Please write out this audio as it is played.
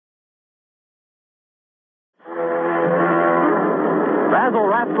Basil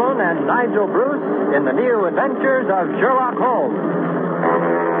Rathbone and Nigel Bruce in the new adventures of Sherlock Holmes.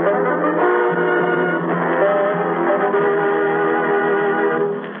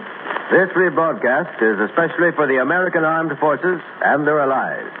 This rebroadcast is especially for the American Armed Forces and their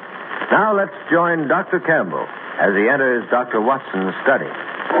allies. Now let's join Dr. Campbell as he enters Dr. Watson's study.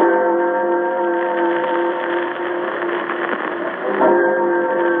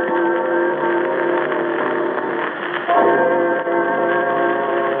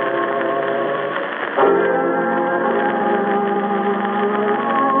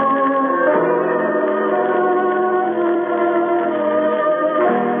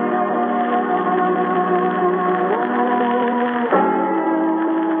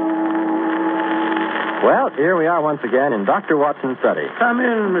 Well, here we are once again in Dr. Watson's study. Come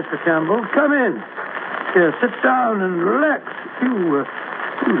in, Mr. Campbell. Come in. Here, sit down and relax. You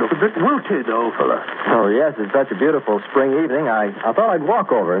look a bit wilted, old fella. Oh, yes, it's such a beautiful spring evening. I thought I'd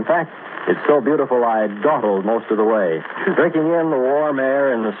walk over. In fact, it's so beautiful I dawdled most of the way, drinking in the warm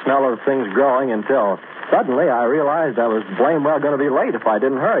air and the smell of things growing until suddenly I realized I was blame well going to be late if I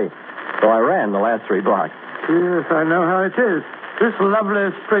didn't hurry. So I ran the last 3 blocks. Yes, I know how it is. This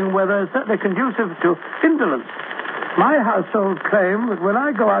lovely spring weather is certainly conducive to indolence. My household claim that when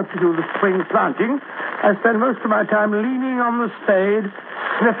I go out to do the spring planting, I spend most of my time leaning on the spade,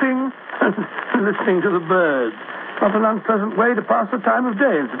 sniffing and listening to the birds. Not an unpleasant way to pass the time of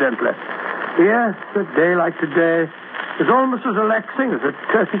day, incidentally. Yes, a day like today is almost as relaxing as a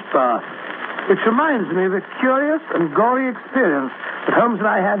Turkish bath. Which reminds me of a curious and gory experience that Holmes and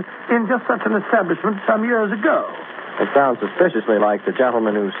I had in just such an establishment some years ago. It sounds suspiciously like the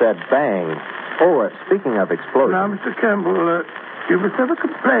gentleman who said bang. Oh, speaking of explosions. Now, Mr. Campbell, you must never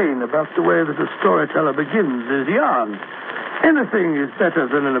complain about the way that a storyteller begins his yarn. Anything is better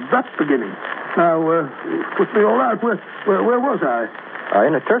than an abrupt beginning. Now, put me all out. Where was I?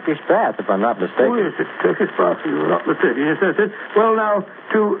 In a Turkish bath, if I'm not mistaken. Oh, yes, it's Turkish bath. You're not mistaken. Yes, that's it. Well, now,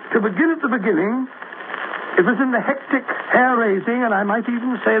 to begin at the beginning, it was in the hectic, hair-raising, and I might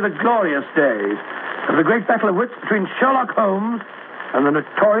even say the glorious days of the great battle of wits between Sherlock Holmes and the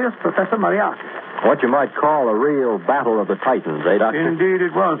notorious Professor Moriarty. What you might call a real battle of the Titans, eh, Doctor? Indeed it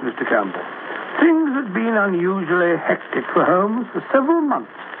was, Mr. Campbell. Things had been unusually hectic for Holmes for several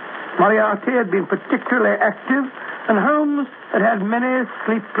months. Moriarty had been particularly active, and Holmes had had many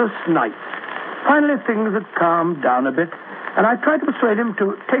sleepless nights. Finally, things had calmed down a bit, and I tried to persuade him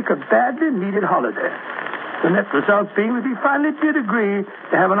to take a badly needed holiday. The net result being that he finally did agree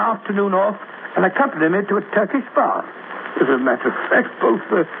to have an afternoon off and accompany me to a Turkish bath. As a matter of fact, both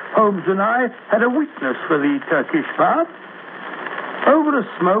Holmes and I had a weakness for the Turkish bath. Over a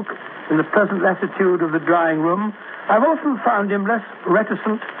smoke, in the pleasant latitude of the drawing room, I've often found him less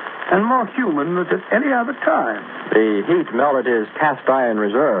reticent and more human than at any other time. The heat melted his cast iron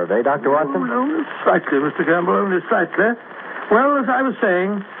reserve, eh, Dr. Watson? Oh, only slightly, Mr. Campbell, only slightly. Well, as I was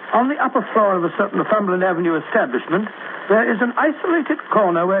saying, on the upper floor of a certain Northumberland Avenue establishment, there is an isolated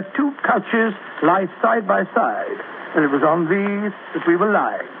corner where 2 couches lie side by side, and it was on these that we were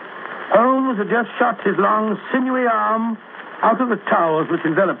lying. Holmes had just shot his long, sinewy arm out of the towels which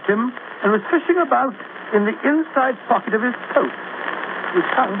enveloped him and was fishing about in the inside pocket of his coat, which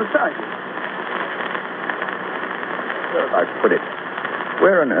hung beside him. Where have I put it?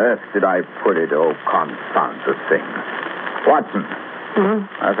 Where on earth did I put it? Oh, confound the thing. Watson.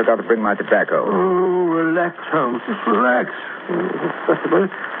 I forgot to bring my tobacco. Oh, relax, Holmes. Just relax.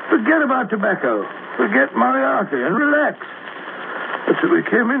 Forget about tobacco. Forget Moriarty and relax. That's what we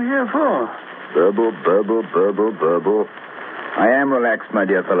came in here for. Burble, burble, burble, burble. I am relaxed, my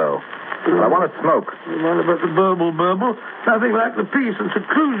dear fellow. But I want to smoke. What about the burble? Nothing like the peace and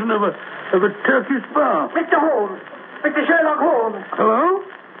seclusion of a Turkish bath. Mr. Holmes. Mr. Sherlock Holmes. Hello?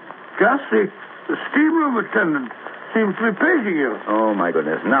 Gus, the steam room attendant seems to be paging you. Oh, my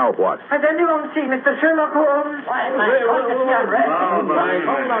goodness. Now what? Has anyone seen Mr. Sherlock Holmes? See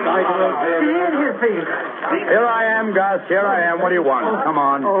in here, please. Here I am, Gus. Here I am. What do you want? Come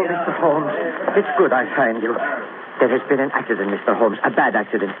on. Oh, Mr. Holmes, it's good I find you. There has been an accident, Mr. Holmes. A bad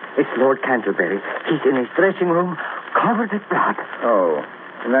accident. It's Lord Canterbury. He's in his dressing room, covered with blood. Oh.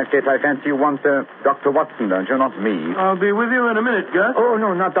 In that case, I fancy you want Dr. Watson, don't you? Not me. I'll be with you in a minute, Gus. Oh,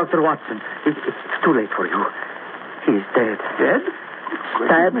 no, not Dr. Watson. It's too late for you. He's dead. Dead?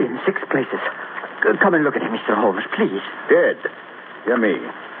 Stabbed in 6 places. Come and look at him, Mr. Holmes, please. Dead? Dear me.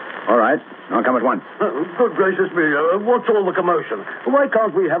 All right. I'll come at once. Good gracious me. What's all the commotion? Why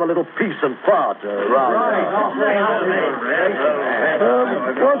can't we have a little peace and quiet around?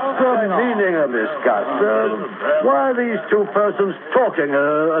 What's the meaning of this, Gus? Why are these 2 persons talking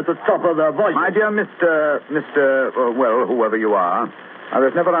at the top of their voice? My dear Mr. Well, whoever you are, I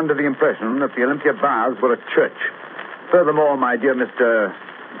was never under the impression that the Olympia Baths were a church. Furthermore, my dear Mr.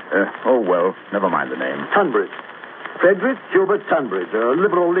 Never mind the name. Tunbridge. Frederick Gilbert Tunbridge, a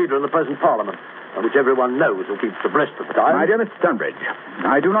Liberal leader in the present Parliament, which everyone knows who keeps abreast of the time. My dear Mr. Tunbridge,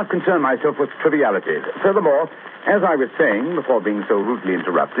 I do not concern myself with trivialities. Furthermore, as I was saying before being so rudely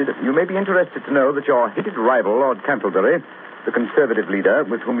interrupted, you may be interested to know that your hated rival, Lord Cantlebury, the Conservative leader,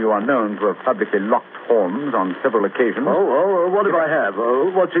 with whom you are known to have publicly locked horns on several occasions. What if I have?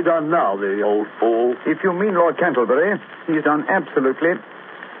 What's he done now, the old fool? If you mean Lord Cantlebury, he's done absolutely...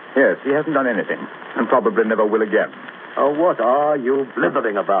 Yes, he hasn't done anything, and probably never will again. What are you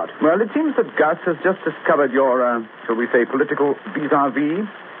blithering about? Well, it seems that Gus has just discovered your, shall we say, political vis-a-vis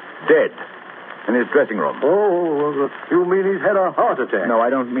dead in his dressing room. You mean he's had a heart attack? No, I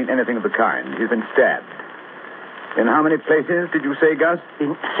don't mean anything of the kind. He's been stabbed. In how many places did you say, Gus?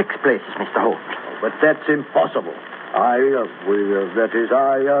 In 6 places, Mr. Holmes. But that's impossible. I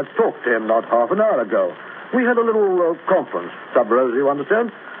talked to him not half an hour ago. We had a little conference, Sub Rose, you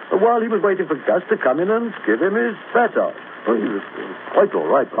understand, while he was waiting for Gus to come in and give him his batter. Well, he was quite all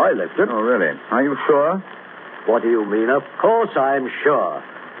right when I left him. Oh, really? Are you sure? What do you mean? Of course I'm sure.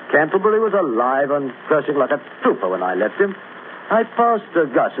 Canterbury was alive and cursing like a trooper when I left him. I passed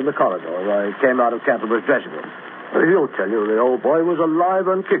Gus in the corridor as I came out of Canterbury's dressing room. He'll tell you the old boy was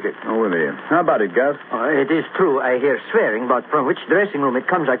alive and kicking. Oh, will he? How about it, Gus? It is true. I hear swearing, but from which dressing room it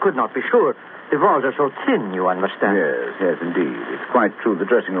comes, I could not be sure. The walls are so thin, you understand. Yes, indeed. It's quite true. The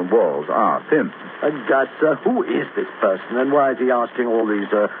dressing room walls are thin. Gus, who is this person, and why is he asking all these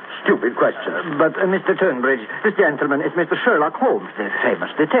stupid questions? But, Mr. Turnbridge, this gentleman is Mr. Sherlock Holmes, the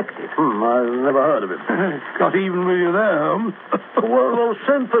famous detective. I've never heard of him. Got even with you there, Holmes. well,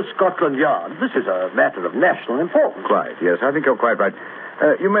 send for Scotland Yard. This is a matter of national importance. Quite, yes. I think you're quite right.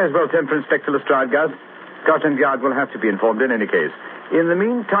 You may as well send for Inspector Lestrade, Gus. Scotland Yard will have to be informed in any case. In the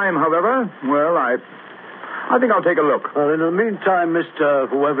meantime, however, well, I think I'll take a look. Well, in the meantime, Mr.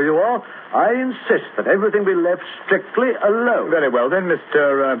 Whoever you are, I insist that everything be left strictly alone. Very well, then,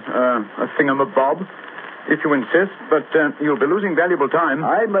 Mr. Thingamabob, if you insist, but you'll be losing valuable time.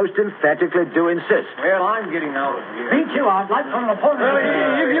 I most emphatically do insist. Well, I'm getting out of here. Me too. I'd like some appointment.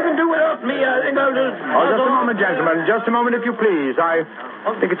 If you can do without me, I think I'll just... Just a moment, gentlemen. Just a moment, if you please. I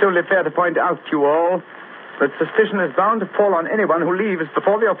think it's only fair to point out to you all that suspicion is bound to fall on anyone who leaves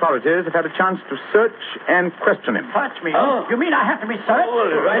before the authorities have had a chance to search and question him. Touch me. You mean I have to be searched?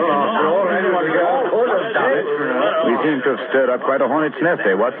 We seem to have stirred up quite a hornet's nest,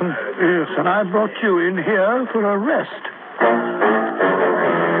 Watson? Yes, and I brought you in here for a rest.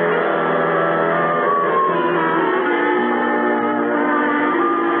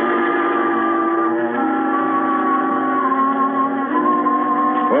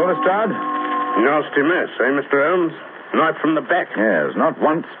 Well, Lestrade? Nasty mess, eh, Mr. Holmes? Knife from the back. Yes, not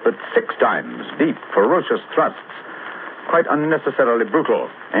once, but 6 times. Deep, ferocious thrusts. Quite unnecessarily brutal.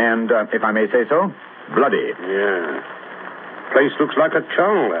 And, if I may say so, bloody. Yeah. Place looks like a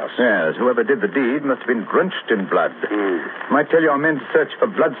charnel house. Yes, whoever did the deed must have been drenched in blood. Might tell your men to search for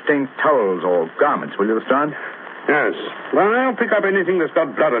blood-stained towels or garments, will you, Lestrade? Yes. Well, I'll pick up anything that's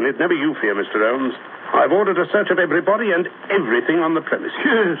got blood on it. Never you fear, Mr. Holmes. I've ordered a search of everybody and everything on the premises.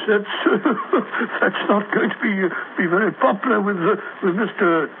 Yes, that's not going to be very popular with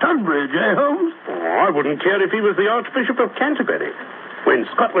Mr. Tunbridge, eh, Holmes? I wouldn't care if he was the Archbishop of Canterbury. When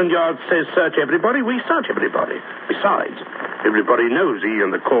Scotland Yard says search everybody, we search everybody. Besides, everybody knows he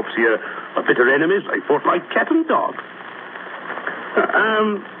and the corpse here are bitter enemies. They fought like cat and dog.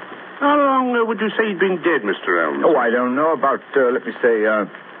 How long would you say he'd been dead, Mr. Holmes? Oh, I don't know. About, let me say,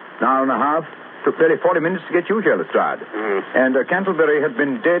 an hour and a half. Took nearly 40 minutes to get you here, Lestrade. And Cantlebury had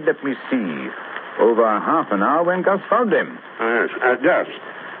been dead, let me see, over half an hour when Gus found him. Yes. Gus,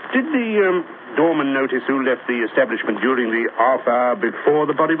 did the doorman notice who left the establishment during the half hour before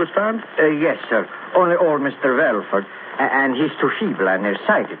the body was found? Yes, sir. Only old Mr. Welford. And he's too feeble and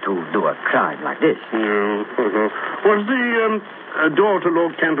nearsighted to do a crime like this. Was the door to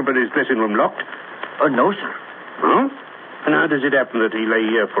Lord Canterbury's dressing room locked? No, sir. Huh? And how does it happen that he lay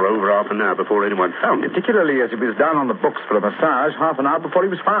here for over half an hour before anyone found him? Particularly as he was down on the books for a massage half an hour before he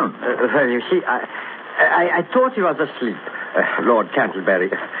was found. Well, you see, I thought he was asleep. Lord Canterbury,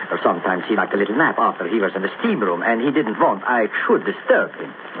 sometimes he liked a little nap after he was in the steam room, and he didn't want I should disturb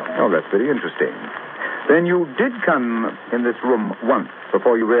him. Oh, that's very interesting. Then you did come in this room once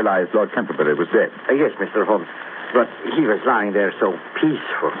before you realized Lord Canterbury was dead? Yes, Mr. Holmes. But he was lying there so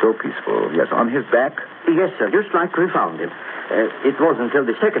peaceful. So peaceful, yes. On his back? Yes, sir, just like we found him. It wasn't until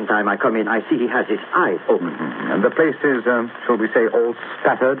the second time I come in I see he has his eyes open. Mm-hmm. And the place is, shall we say, all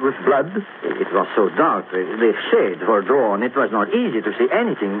spattered with blood? It was so dark. The shades were drawn. It was not easy to see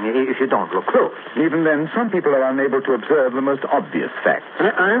anything if you don't look close. Even then, some people are unable to observe the most obvious facts.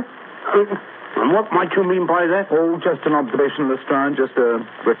 And what might you mean by that? Oh, just an observation, Lestrade, just a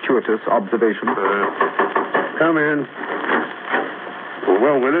gratuitous observation. Come in.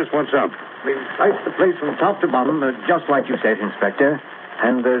 Well, Willis, what's up? We searched the place from top to bottom, just like you said, Inspector.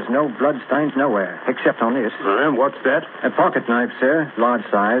 And there's no bloodstains nowhere, except on this. And what's that? A pocket knife, sir, large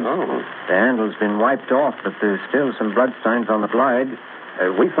size. Oh. The handle's been wiped off, but there's still some bloodstains on the blade.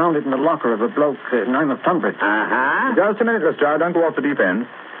 We found it in the locker of a bloke named Tunbridge. Uh-huh. Just a minute, Lestrade. Don't go off the deep end.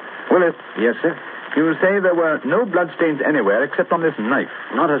 Willis. Yes, sir? You say there were no bloodstains anywhere except on this knife.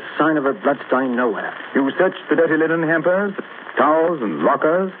 Not a sign of a bloodstain nowhere. You searched the dirty linen hampers, the towels and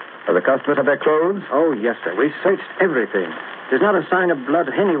lockers, where the customers had their clothes? Oh, yes, sir. We searched everything. There's not a sign of blood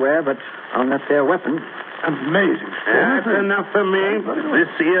anywhere, but on that there weapon. Amazing. That's enough for me. This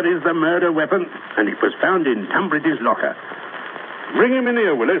here is the murder weapon, and it was found in Tunbridge's locker. Bring him in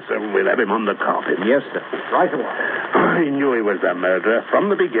here, Willis, and we'll have him on the carpet. Yes, sir. Right away. I knew he was the murderer from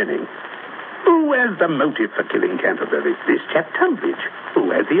the beginning. Who has the motive for killing Canterbury? This chap Tunbridge. Who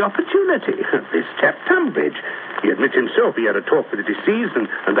has the opportunity? This chap Tunbridge. He admits himself he had a talk with the deceased, and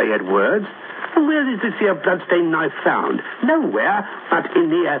they had words. And where is this here bloodstained knife found? Nowhere but in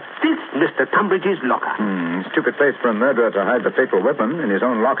this Mr. Tunbridge's locker. Stupid place for a murderer to hide the fatal weapon in his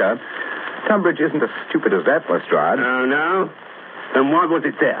own locker. Tunbridge isn't as stupid as that, Lestrade. No? Then why was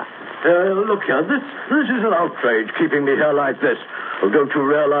it there? Look here, this is an outrage, keeping me here like this. Oh, don't you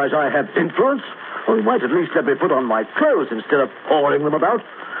realize I have influence? Oh, you might at least let me put on my clothes instead of hauling them about.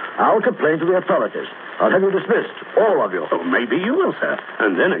 I'll complain to the authorities. I'll have you dismissed, all of you. Oh, maybe you will, sir.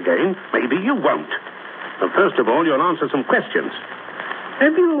 And then again, maybe you won't. But first of all, you'll answer some questions.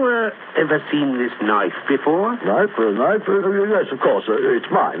 Have you ever seen this knife before? Knife? Yes, of course. It's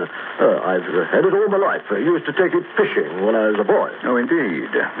mine. I've had it all my life. I used to take it fishing when I was a boy. Oh, indeed.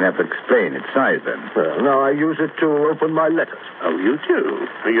 That would explain its size, then. Now I use it to open my letters. Oh, you do?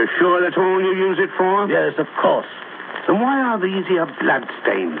 Are you sure that's all you use it for? Yes, of course. Then why are these here blood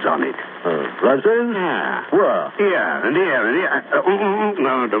stains on it? Bloodstains? Yeah. Where? Here and here and here.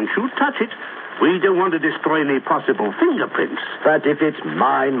 No, don't you touch it. We don't want to destroy any possible fingerprints. But if it's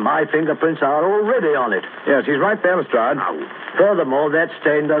mine, my fingerprints are already on it. Yes, he's right there, Lestrade. Furthermore, that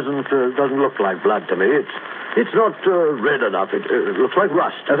stain doesn't look like blood to me. It's not red enough. It looks like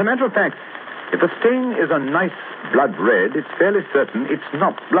rust. As a matter of fact, if the stain is a nice blood red, it's fairly certain it's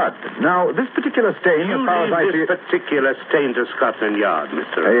not blood. Now, this particular stain, as far as I see... this particular stain to Scotland Yard,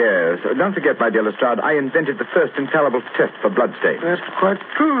 Mr. Yes. Don't forget, my dear Lestrade, I invented the first infallible test for blood stains. That's quite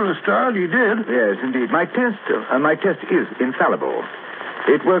true, Lestrade. You did. Yes, indeed. My test is infallible.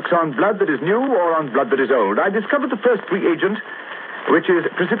 It works on blood that is new or on blood that is old. I discovered the first reagent, which is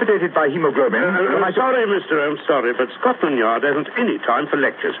precipitated by hemoglobin. Sorry, Mr. Holmes, sorry, but Scotland Yard hasn't any time for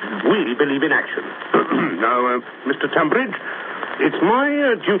lectures. We believe in action. Now, Mr. Tunbridge, it's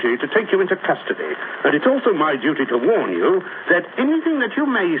my duty to take you into custody, and it's also my duty to warn you that anything that you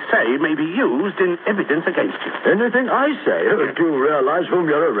may say may be used in evidence against you. Anything I say? Do you realize whom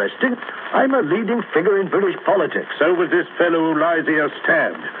you're arresting? I'm a leading figure in British politics. So was this fellow who lies here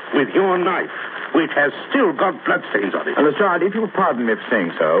stabbed with your knife, which has still got bloodstains on it. Lestrade, if you'll pardon me for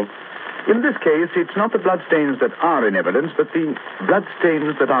saying so, in this case, it's not the bloodstains that are in evidence, but the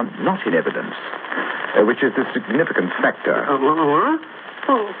bloodstains that are not in evidence, which is the significant factor. What?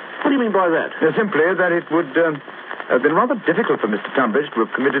 Oh, what do you mean by that? Simply that it would have been rather difficult for Mr. Tunbridge to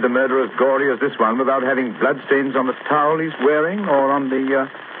have committed a murder as gory as this one without having bloodstains on the towel he's wearing or on the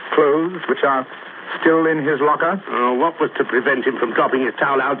clothes, which are still in his locker. What was to prevent him from dropping his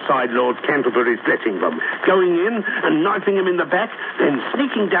towel outside Lord Canterbury's dressing room, going in and knifing him in the back, then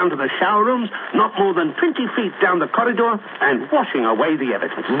sneaking down to the shower rooms, not more than 20 feet down the corridor, and washing away the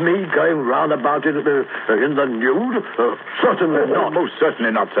evidence? Me going round about it in the nude? Certainly not. Most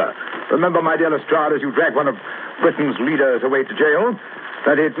certainly not, sir. Remember, my dear Lestrade, as you drag one of Britain's leaders away to jail,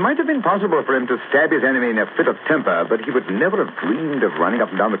 that it might have been possible for him to stab his enemy in a fit of temper, but he would never have dreamed of running up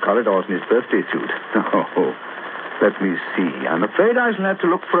and down the corridors in his birthday suit. Oh, let me see. I'm afraid I shall have to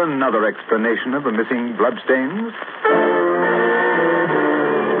look for another explanation of the missing bloodstains.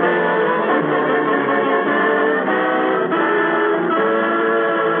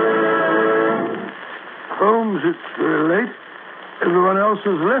 Holmes, it's late. Everyone else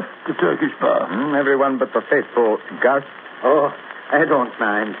has left the Turkish bar. Everyone but the faithful Gus. Oh, I don't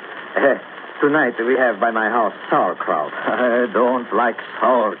mind. Tonight we have by my house sauerkraut. I don't like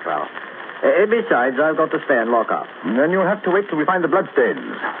sauerkraut. Besides, I've got to stay and lock up. Then you'll have to wait till we find the bloodstains.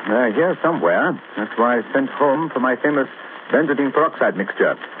 They're here somewhere. That's why I sent home for my famous benzidine peroxide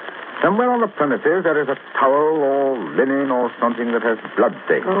mixture. Somewhere on the premises there is a towel or linen or something that has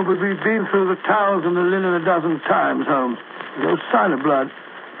bloodstains. Oh, but we've been through the towels and the linen a dozen times, Holmes. No sign of blood.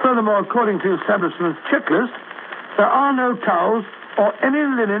 Furthermore, according to the establishment's checklist, there are no towels or any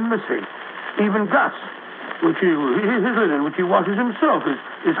linen missing. Even Gus, his linen, which he washes himself,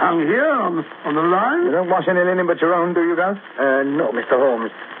 is hung here on the line. You don't wash any linen but your own, do you, Gus? No, Mr.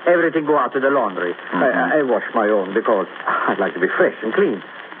 Holmes. Everything go out to the laundry. Mm-hmm. I wash my own because I'd like to be fresh and clean.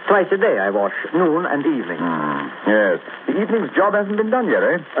 Twice a day I wash, noon and evening. Yes. The evening's job hasn't been done yet,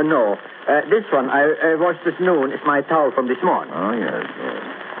 eh? No. This one I washed this noon. It's my towel from this morning. Oh, yes.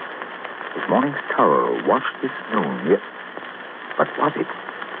 This morning's towel washed this noon, yes. But was it?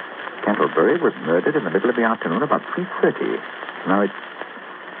 Cantlebury was murdered in the middle of the afternoon about 3:30. Now it's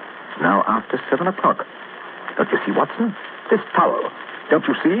now after 7 o'clock. Don't you see, Watson? This towel. Don't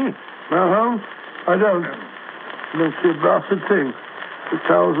you see? No, Holmes, I don't. I don't see a blasted thing. The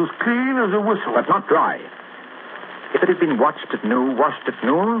towel's as clean as a whistle. But not dry. If it had been washed at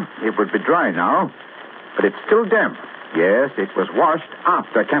noon, it would be dry now. But it's still damp. Yes, it was washed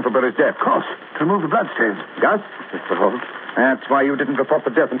after Cantlebury's death. Of course, to remove the bloodstains. Gus? Mr. Holmes? That's why you didn't report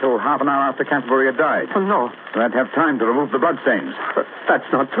the death until half an hour after Canterbury had died. Oh, no. You had to have time to remove the bloodstains. But that's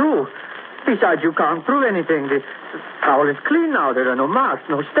not true. Besides, you can't prove anything. The towel is clean now. There are no marks,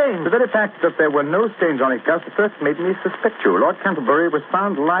 no stains. The very fact that there were no stains on it, Gus, first made me suspect you. Lord Canterbury was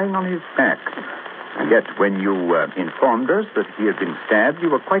found lying on his back. And yet, when you informed us that he had been stabbed,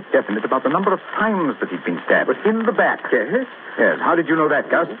 you were quite definite about the number of times that he'd been stabbed. But in the back. Yes? Yes. How did you know that,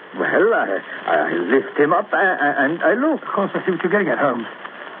 Gus? Well, I lift him up and I look. Of course, I see what you're getting at, Holmes.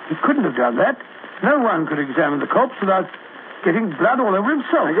 He couldn't have done that. No one could examine the corpse without getting blood all over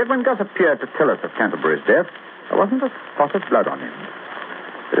himself. And yet, when Gus appeared to tell us of Canterbury's death, there wasn't a spot of blood on him.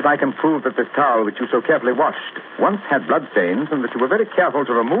 But if I can prove that this towel which you so carefully washed once had blood stains and that you were very careful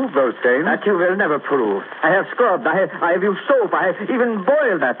to remove those stains... That you will never prove. I have scrubbed, I have used soap, I have even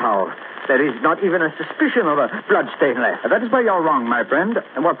boiled that towel. There is not even a suspicion of a blood stain left. That is where you're wrong, my friend.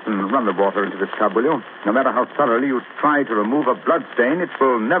 Watson, run the water into this tub, will you? No matter how thoroughly you try to remove a blood stain, it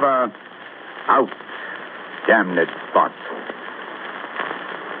will never... Out. Damn it, spots.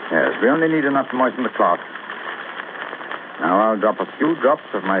 Yes, we only need enough to moisten the cloth. Now I'll drop a few drops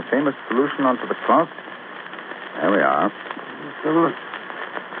of my famous solution onto the cloth. There we are.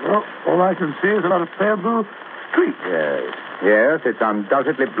 Well, all I can see is a lot of pale blue streaks. Yes, it's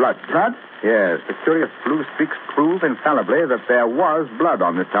undoubtedly blood. Blood? Yes, the curious blue streaks prove infallibly that there was blood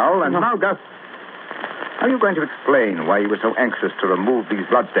on the towel. And now, Gus, how are you going to explain why you were so anxious to remove these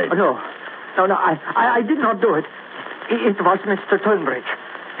bloodstains? No, I did not do it. It was Mr. Turnbridge.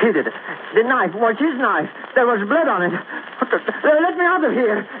 He did it. The knife was his knife. There was blood on it. Let me out of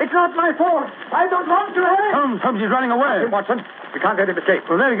here. It's not my fault. I don't want to. Holmes, he's running away. Hey, Watson, we can't let him escape.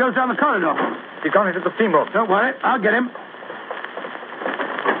 Well, there he goes down the corridor. He's gone into the steam room. Don't worry, I'll get him.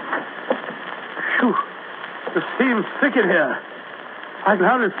 Phew. The steam's thick in here. I can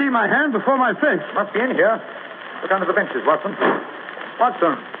hardly see my hand before my face. Must be in here. Look under the benches, Watson.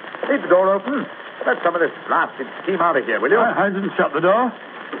 Watson, leave the door open. Let some of this blasted steam out of here, will you? I didn't shut the door.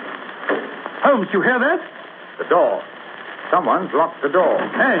 Holmes, you hear that? The door. Someone's locked the door.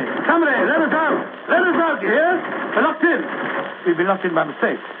 Hey, somebody, let us out. Let us out, you hear? We're locked in. We've been locked in by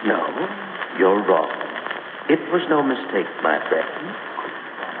mistake. No, you're wrong. It was no mistake, my friend.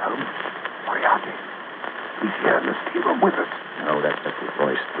 Holmes, Moriarty. He's here in the steam room with us. Oh, that's his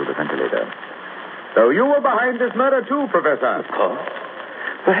voice through the ventilator. So you were behind this murder, too, Professor? Of course.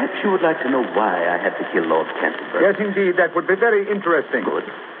 Perhaps you would like to know why I had to kill Lord Canterbury. Yes, indeed. That would be very interesting. Good.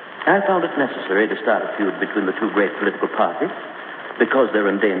 I found it necessary to start a feud between the two great political parties because they're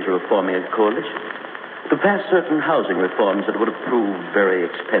in danger of forming a coalition to pass certain housing reforms that would have proved very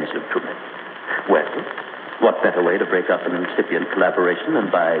expensive to them. Well, what better way to break up an incipient collaboration than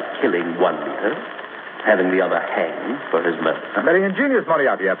by killing one leader, having the other hanged for his murder? Very ingenious,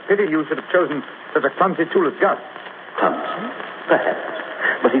 Moriarty. A pity you should have chosen such a clumsy tool as Gus. Clumsy?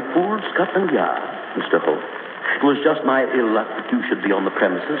 Perhaps. But he fooled Scotland Yard, Mr. Holt. It was just my ill luck that you should be on the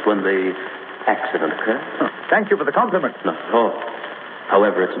premises when the accident occurred. Thank you for the compliment. Not at all.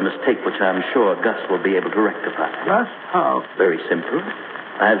 However, it's a mistake which I'm sure Gus will be able to rectify. Gus? How? Very simple.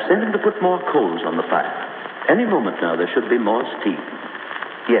 I have sent him to put more coals on the fire. Any moment now, there should be more steam.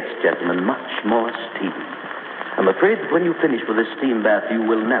 Yes, gentlemen, much more steam. I'm afraid that when you finish with this steam bath, you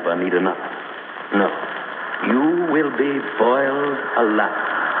will never need another. No. You will be boiled alive.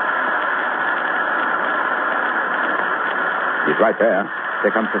 He's right there.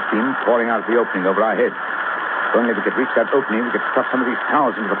 There comes the steam pouring out of the opening over our heads. If only we could reach that opening, we could stuff some of these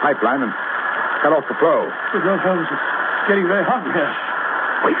towels into the pipeline and cut off the flow. Good Lord, Holmes, it's getting very hot in here.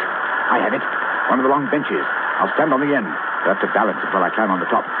 Wait. I have it. One of the long benches. I'll stand on the end. You'll have to balance it while I climb on the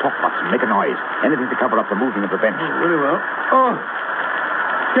top. Talk, Watson. Make a noise. Anything to cover up the moving of the bench. Very well. Oh,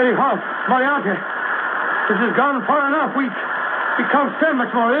 it's getting hot. Moriarty, this has gone far enough. We can't stand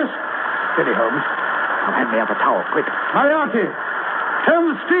much more of this. Steady, Holmes. Now hand me up a towel, quick. Moriarty,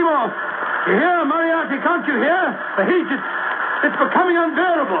 turn the steam off. You hear, Moriarty? Can't you hear? The heat, it's becoming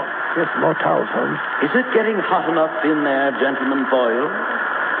unbearable. Yes, more towels, Holmes. Is it getting hot enough in there, Gentleman Boyle?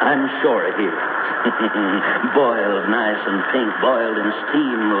 I'm sure it is. Boiled nice and pink, boiled in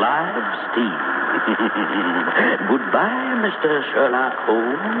steam, live steam. Goodbye, Mr. Sherlock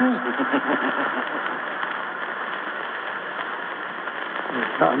Holmes.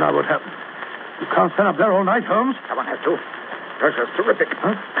 Now what happened? You can't stand up there all night, Holmes. Someone has to. Pressure's terrific.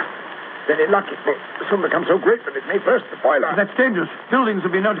 Huh? Steady luck. It will soon become so great that it may burst the boiler. That's dangerous. Buildings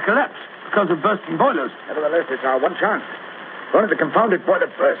will be known to collapse because of bursting boilers. Nevertheless, it's our one chance. One of the confounded boiler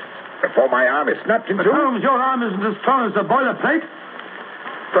bursts before my arm is snapped in But two. Holmes, your arm isn't as strong as the boiler plate.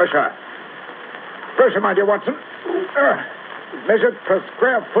 Pressure. Pressure, my dear Watson. Measured per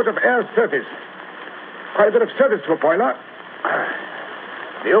square foot of air surface. Quite a bit of surface to a boiler.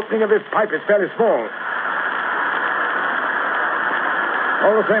 The opening of this pipe is fairly small.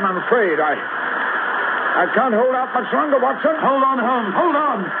 All the same, I'm afraid I can't hold out much longer, Watson. Hold on, Holmes. Hold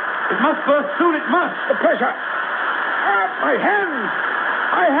on. It must burst soon. It must. The pressure. My hands.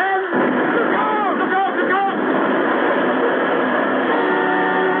 My hands. Look out. Look out. Look out.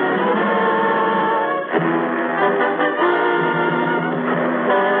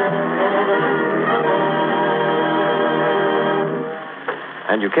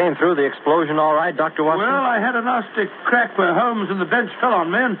 And you came through the explosion all right, Dr. Watson? Well, I had a nasty crack where Holmes and the bench fell on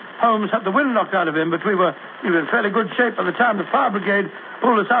me, and Holmes had the wind knocked out of him, but we were in fairly good shape by the time the fire brigade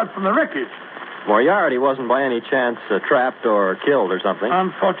pulled us out from the wreckage. Moriarty wasn't by any chance trapped or killed or something?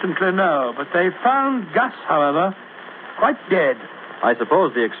 Unfortunately, no. But they found Gus, however, quite dead. I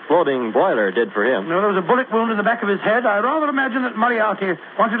suppose the exploding boiler did for him. No, there was a bullet wound in the back of his head. I rather imagine that Moriarty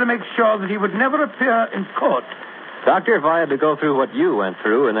wanted to make sure that he would never appear in court. Doctor, if I had to go through what you went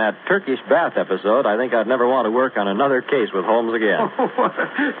through in that Turkish bath episode, I think I'd never want to work on another case with Holmes again. Oh,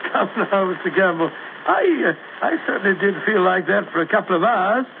 come now, Mr. Gamble. I certainly did feel like that for a couple of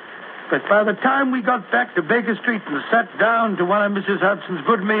hours. But by the time we got back to Baker Street and sat down to one of Mrs. Hudson's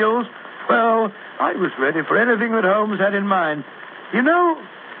good meals, well, I was ready for anything that Holmes had in mind. You know,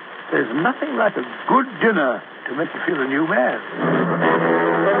 there's nothing like a good dinner to make you feel a new man.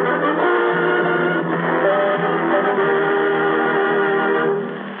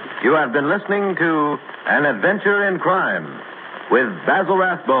 You have been listening to An Adventure in Crime with Basil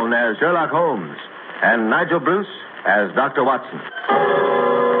Rathbone as Sherlock Holmes and Nigel Bruce as Dr. Watson.